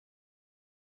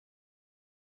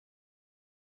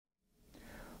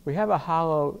We have a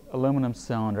hollow aluminum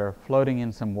cylinder floating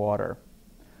in some water.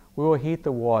 We will heat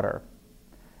the water.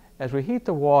 As we heat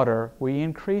the water, we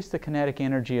increase the kinetic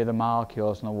energy of the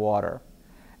molecules in the water,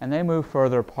 and they move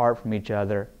further apart from each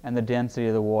other, and the density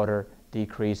of the water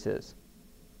decreases.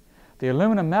 The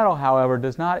aluminum metal, however,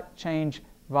 does not change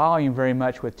volume very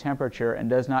much with temperature and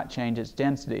does not change its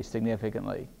density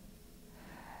significantly.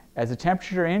 As the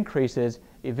temperature increases,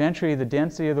 eventually the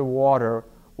density of the water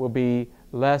will be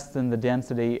less than the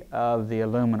density of the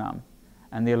aluminum,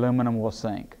 and the aluminum will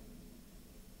sink.